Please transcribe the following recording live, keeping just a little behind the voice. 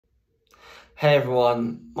Hey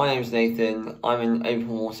everyone, my name's Nathan. I'm an open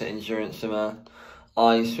water endurance swimmer.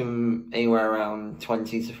 I swim anywhere around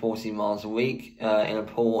 20 to 40 miles a week in a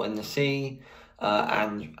pool in the sea.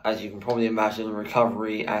 And as you can probably imagine,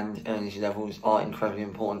 recovery and energy levels are incredibly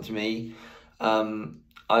important to me. I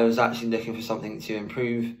was actually looking for something to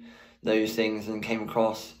improve those things and came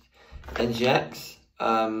across NGX.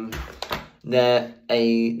 They're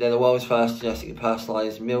the world's first genetically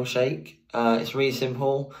personalised meal shake. It's really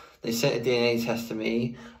simple. They sent a DNA test to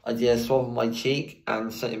me. I did a swab on my cheek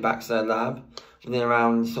and sent it back to their lab. Within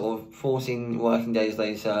around sort of 14 working days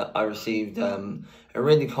later, I received a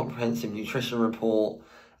really comprehensive nutrition report.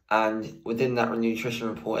 And within that nutrition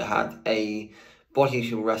report, it had a body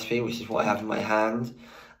fuel recipe, which is what I have in my hand.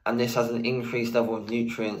 And this has an increased level of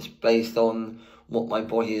nutrients based on what my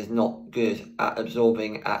body is not good at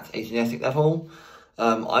absorbing at a genetic level.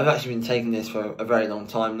 I've actually been taking this for a very long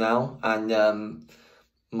time now, and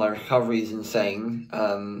my recovery is insane.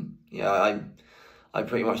 I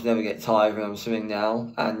pretty much never get tired when I'm swimming now,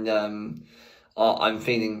 and I'm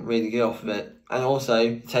feeling really good off of it. And also,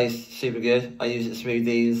 it tastes super good. I use it in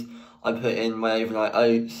smoothies. I put in my overnight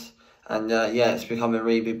oats, and yeah, it's become a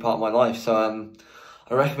really big part of my life. So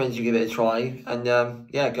I recommend you give it a try, and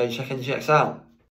yeah, go check NGX out.